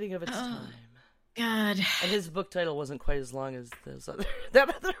 Marketing of its time. God. And his book title wasn't quite as long as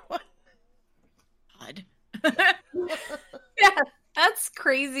that other one. God. Yeah, that's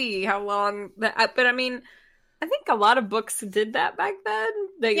crazy how long that. But I mean, I think a lot of books did that back then.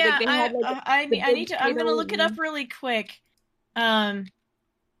 They had, like, I need to. I'm gonna look it up really quick. I'm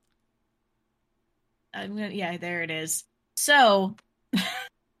gonna. Yeah, there it is. So,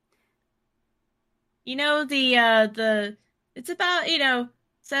 you know, the it's about, you know,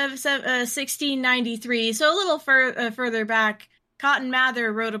 1693. So a little further back, Cotton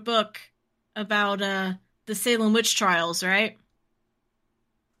Mather wrote a book about the Salem witch trials, right?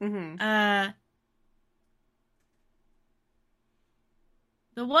 Mm-hmm.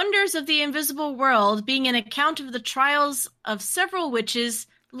 The Wonders of the Invisible World, being an account of the trials of several witches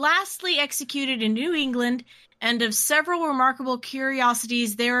lastly executed in New England, and of several remarkable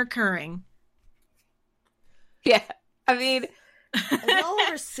curiosities there occurring. Yeah, I mean, have y'all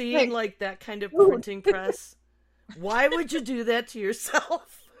ever seen like that kind of printing press? Why would you do that to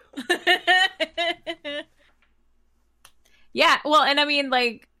yourself? Yeah, well, and I mean,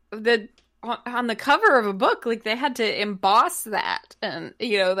 like, on the cover of a book, like, they had to emboss that, and,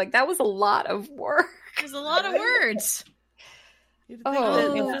 you know, like, that was a lot of work. There's a lot of words. You'd think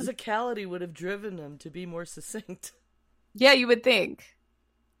that the physicality would have driven them to be more succinct. Yeah, you would think.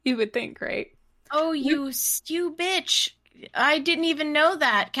 You would think, right? Oh, you bitch. I didn't even know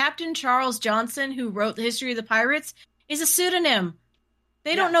that. Captain Charles Johnson, who wrote the History of the Pirates, is a pseudonym.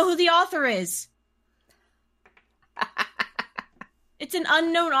 They don't know who the author is. It's an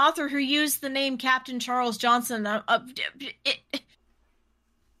unknown author who used the name Captain Charles Johnson.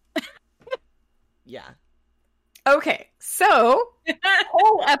 Yeah. Okay, so,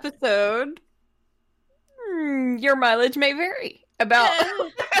 whole episode, your mileage may vary about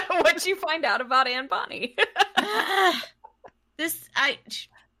what you find out about Anne Bonny. I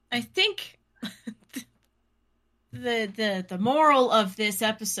think the moral of this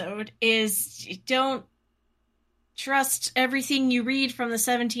episode is don't trust everything you read from the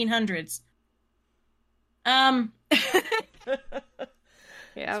 1700s.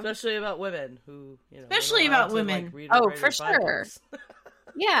 Yeah, especially about women who, you know, especially about women. Like, oh, for sure.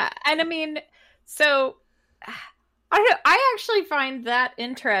 Yeah, and I mean, so I actually find that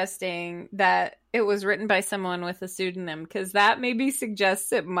interesting that it was written by someone with a pseudonym, because that maybe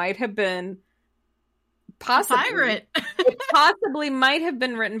suggests it might have been possibly, pirate. It possibly might have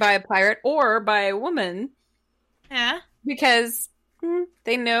been written by a pirate or by a woman. Yeah, because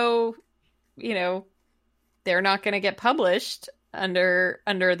they know, you know, they're not going to get published under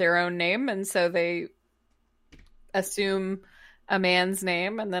their own name, and so they assume a man's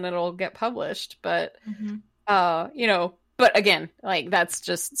name, and then it'll get published. But you know, but again, like, that's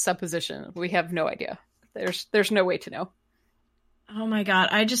just supposition. We have no idea. There's no way to know. Oh my god,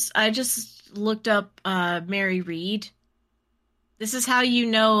 I just looked up Mary Read. This is how you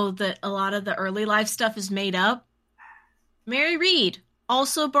know that a lot of the early life stuff is made up. Mary Read,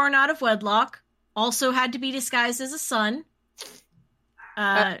 also born out of wedlock, also had to be disguised as a son.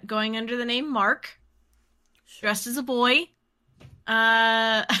 going under the name Mark, dressed as a boy.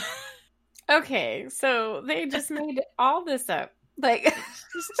 Okay, so they just made all this up. Like,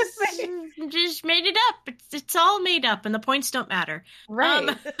 just made it up. It's all made up, and the points don't matter.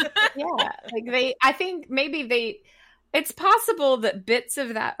 right. Yeah. Like I think maybe it's possible that bits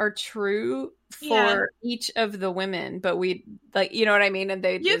of that are true for each of the women, but we, like, you know what I mean? And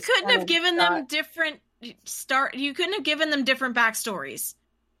you couldn't have given them different you couldn't have given them different backstories.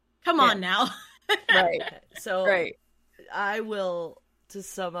 Come on now. Right. So right. I will, to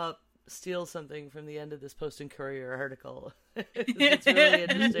sum up, steal something from the end of this Post and Courier article. It's a really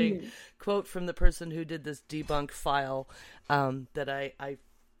interesting quote from the person who did this debunk file that I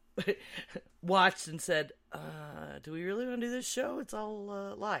watched and said, do we really want to do this show? It's all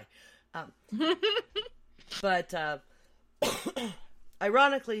a lie. But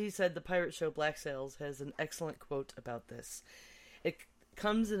ironically, he said the pirate show Black Sails has an excellent quote about this. It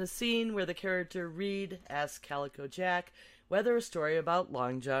comes in a scene where the character Reed asks Calico Jack whether a story about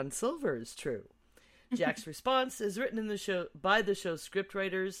Long John Silver is true. Jack's response is written in the show by the show's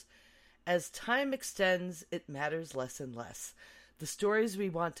scriptwriters. As time extends, it matters less and less. The stories we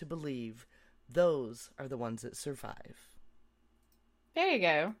want to believe, those are the ones that survive. There you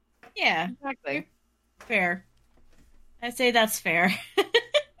go. Yeah, exactly. Fair. I'd say that's fair.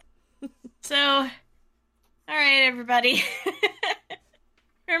 So, all right, everybody.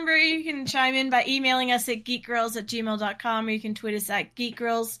 Remember, you can chime in by emailing us at geekgirls@gmail.com, or you can tweet us at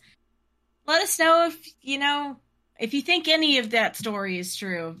geekgirls. Let us know if you think any of that story is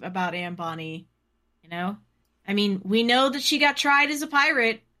true about Anne Bonny. I mean, we know that she got tried as a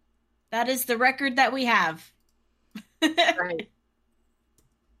pirate. That is the record that we have. Right.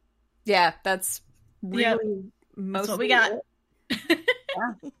 Yeah, that's really most what we got.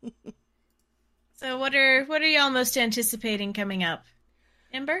 Yeah. So what are y'all most anticipating coming up?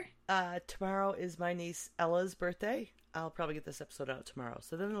 Ember? Tomorrow is my niece Ella's birthday. I'll probably get this episode out tomorrow,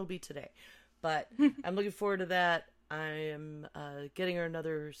 so then it'll be today. But I'm looking forward to that. I am getting her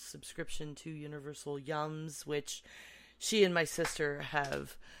another subscription to Universal Yums, which she and my sister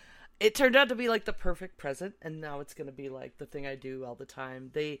have. It turned out to be like the perfect present, and now it's going to be like the thing I do all the time.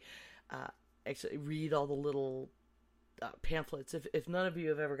 They actually read all the little pamphlets. If none of you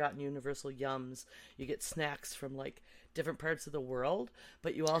have ever gotten Universal Yums, you get snacks from like different parts of the world,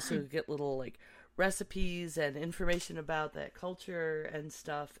 but you also get little like recipes and information about that culture and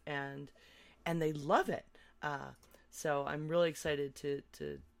stuff, and they love it. So I'm really excited to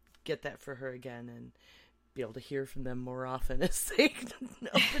get that for her again and be able to hear from them more often as they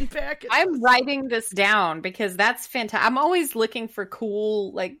open packages. I'm writing this down because that's fantastic. I'm always looking for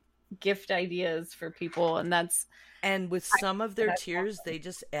cool like gift ideas for people, and with some of their tiers, they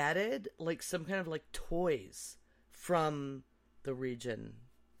just added like some kind of like toys from the region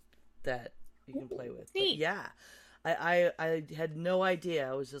that you can play with. But yeah, I had no idea.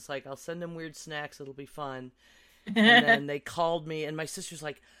 I was just like, I'll send them weird snacks. It'll be fun. And then they called me, and my sister's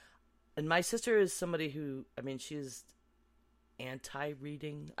like, and my sister is somebody who, I mean, she's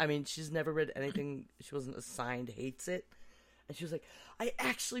anti-reading. I mean, she's never read anything she wasn't assigned, hates it. And she was like, I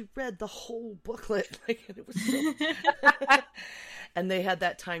actually read the whole booklet. Like, and it was so... And they had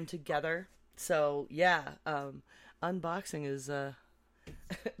that time together. So, yeah, unboxing is the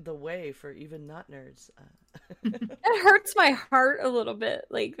way for even not nerds. It hurts my heart a little bit,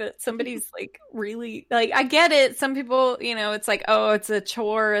 like that somebody's like really like, I get it. Some people, it's like, oh, it's a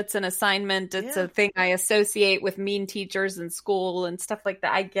chore, it's an assignment, it's a thing I associate with mean teachers in school and stuff like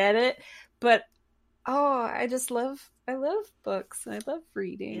that. I get it, but I love books. I love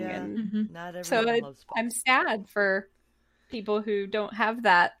reading, and not everyone loves books. I'm sad for people who don't have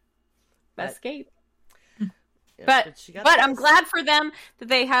that escape. But I'm glad for them that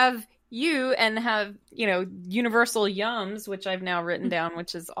they have you and have, Universal Yums, which I've now written down,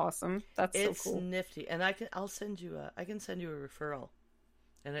 which is awesome. That's so cool. It's nifty. And I can send you a referral.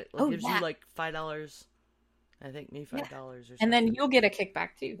 And it gives you like $5. I think me $5 or something. And then you'll get a kickback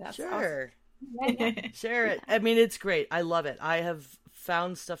too. That's sure. Awesome. Yeah. Share it. I mean, it's great. I love it. I have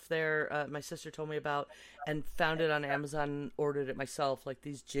found stuff there my sister told me about, and found it on Amazon and ordered it myself, like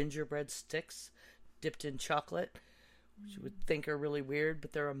these gingerbread sticks dipped in chocolate, which you would think are really weird,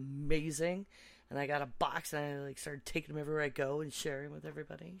 but they're amazing. And I got a box, and I started taking them everywhere I go and sharing with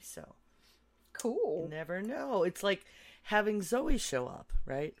everybody. So cool. You never know. It's like having Zoe show up,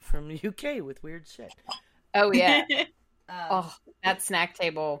 right, from the UK with weird shit. Oh yeah. That snack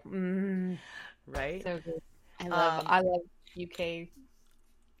table. Right. So good. I love UK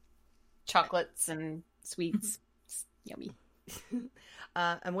chocolates and sweets. It's yummy.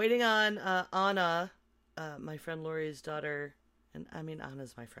 I'm waiting on Anna, my friend Lori's daughter, and I mean,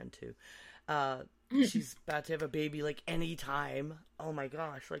 Anna's my friend too. She's about to have a baby like any time. Oh my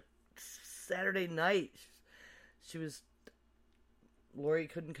gosh, like Saturday night. Lori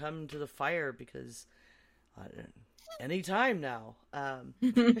couldn't come to the fire because any time now.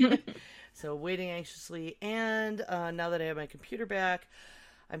 So waiting anxiously. And now that I have my computer back,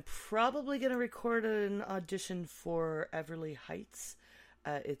 I'm probably going to record an audition for Everly Heights.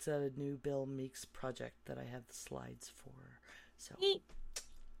 It's a new Bill Meeks project that I have the slides for. So,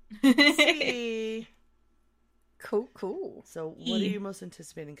 see. Cool. So, what are you most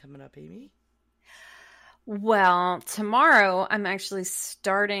anticipating coming up, Amy? Well, tomorrow I'm actually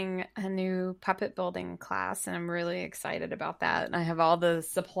starting a new puppet building class, and I'm really excited about that. And I have all the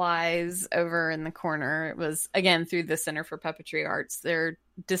supplies over in the corner. It was, again, through the Center for Puppetry Arts, their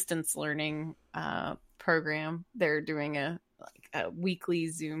distance learning program. They're doing a weekly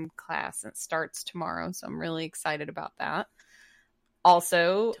Zoom class, and it starts tomorrow. So I'm really excited about that.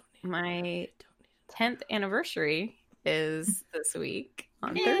 Also, my 10th anniversary is this week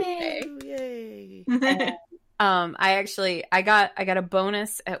on Thursday. Yay! I got a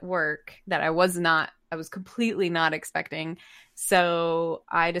bonus at work that I was completely not expecting. So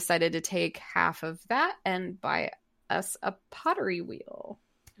I decided to take half of that and buy us a pottery wheel.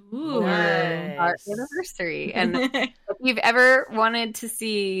 Ooh, nice. Our anniversary. And if you've ever wanted to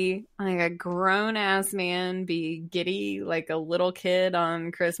see like a grown ass man be giddy like a little kid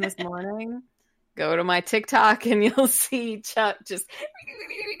on Christmas morning, go to my TikTok and you'll see Chuck just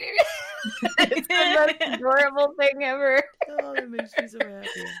it's the most adorable thing ever. Oh, it makes me so happy.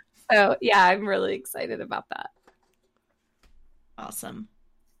 So yeah, I'm really excited about that. Awesome.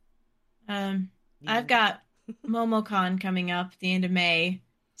 I've got MomoCon coming up at the end of May.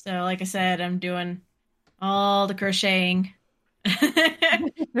 So like I said, I'm doing all the crocheting.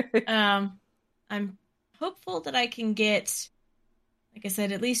 I'm hopeful that I can get, like I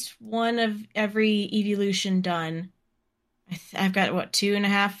said, at least one of every evolution done. I've got,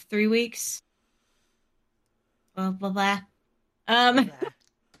 2.5, 3 weeks? Blah, blah, blah.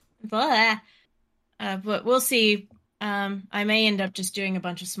 Blah. But we'll see. I may end up just doing a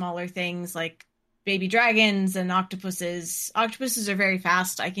bunch of smaller things like baby dragons and octopuses. Octopuses are very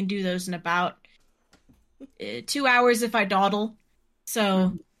fast. I can do those in about 2 hours if I dawdle.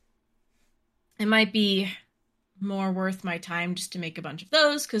 So it might be more worth my time just to make a bunch of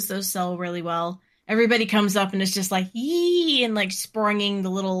those because those sell really well. Everybody comes up and it's just like, yee, and like springing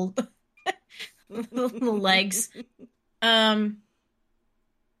the little, little legs. I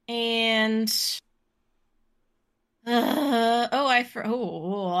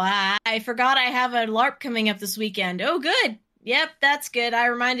forgot I have a LARP coming up this weekend. Oh, good. Yep, that's good. I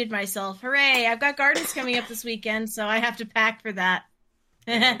reminded myself. Hooray. I've got gardens coming up this weekend, so I have to pack for that.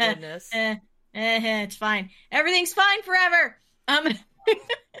 Oh, my goodness. It's fine. Everything's fine forever.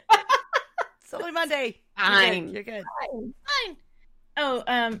 It's only Monday. Fine. You're good. Fine. Oh,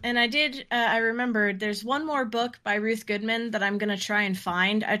 and I remembered there's one more book by Ruth Goodman that I'm going to try and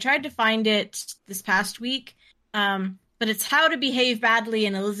find. I tried to find it this past week, but it's How to Behave Badly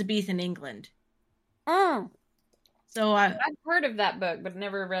in Elizabethan England. Oh. So I've heard of that book, but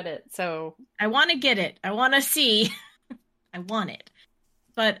never read it. So I want to get it. I want to see. I want it.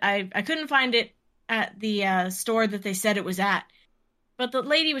 But I couldn't find it at the store that they said it was at. But the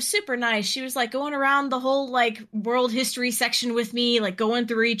lady was super nice. She was like going around the whole like world history section with me, like going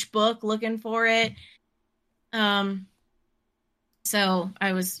through each book looking for it. So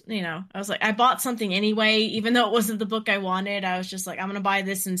I was like, I bought something anyway, even though it wasn't the book I wanted. I was just like, I'm going to buy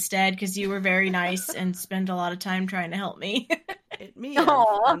this instead because you were very nice and spent a lot of time trying to help me. Me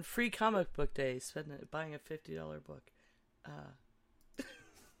on free comic book day, buying a $50 book.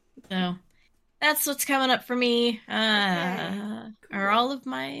 So that's what's coming up for me. Okay. Cool. Are all of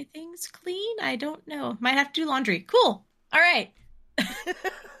my things clean? I don't know. Might have to do laundry. Cool. All right.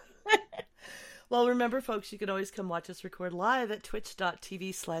 Well, remember, folks, you can always come watch us record live at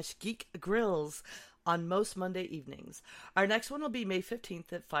twitch.tv/geekgrills on most Monday evenings. Our next one will be May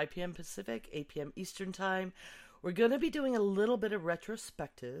 15th at 5 p.m. Pacific, 8 p.m. Eastern Time. We're going to be doing a little bit of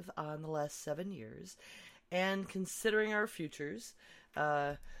retrospective on the last 7 years and considering our futures.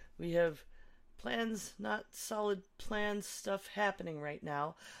 We have plans, not solid plans, stuff happening right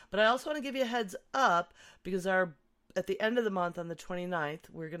now. But I also want to give you a heads up because at the end of the month on the 29th,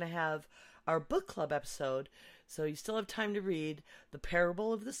 we're going to have our book club episode. So you still have time to read The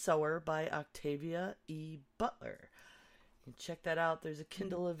Parable of the Sower by Octavia E. Butler. You can check that out. There's a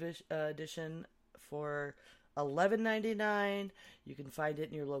Kindle edition for $11.99. You can find it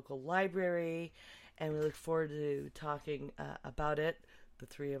in your local library. And we look forward to talking about it, the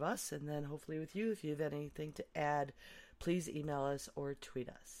three of us, and then hopefully with you if you have anything to add please email us or tweet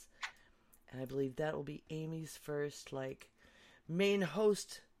us. And I believe that will be Amy's first, main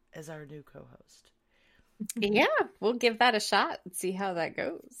host as our new co-host. Yeah, we'll give that a shot and see how that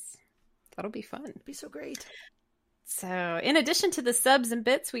goes. That'll be fun. It'd be so great. So, in addition to the subs and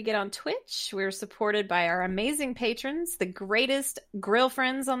bits we get on Twitch, we're supported by our amazing patrons, the greatest grill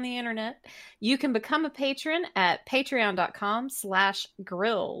friends on the internet. You can become a patron at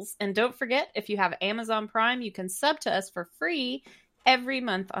patreon.com/grills. And don't forget, if you have Amazon Prime, you can sub to us for free every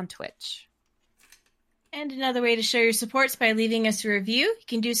month on Twitch. And another way to show your support is by leaving us a review. You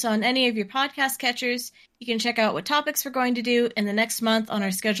can do so on any of your podcast catchers. You can check out what topics we're going to do in the next month on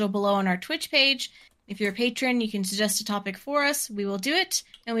our schedule below on our Twitch page. If you're a patron, you can suggest a topic for us. We will do it,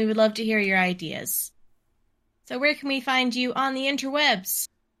 and we would love to hear your ideas. So where can we find you on the interwebs?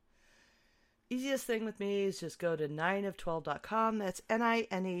 Easiest thing with me is just go to 9of12.com. That's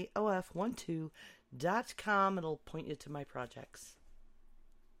NINEOF12.com. It'll point you to my projects.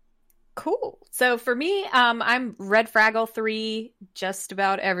 Cool. So for me, I'm Red Fraggle 3 just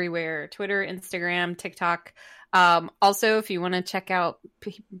about everywhere. Twitter, Instagram, TikTok. Also, if you want to check out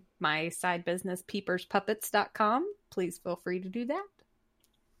my side business, peeperspuppets.com, please feel free to do that.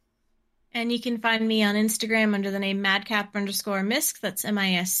 And you can find me on Instagram under the name madcap_misc. That's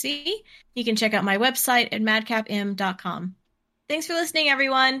MISC. You can check out my website at madcapm.com. Thanks for listening,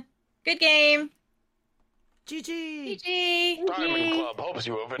 everyone. Good game. GG. GG. Diamond Club hopes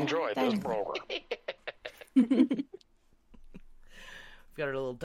you have enjoyed this program. We've got our little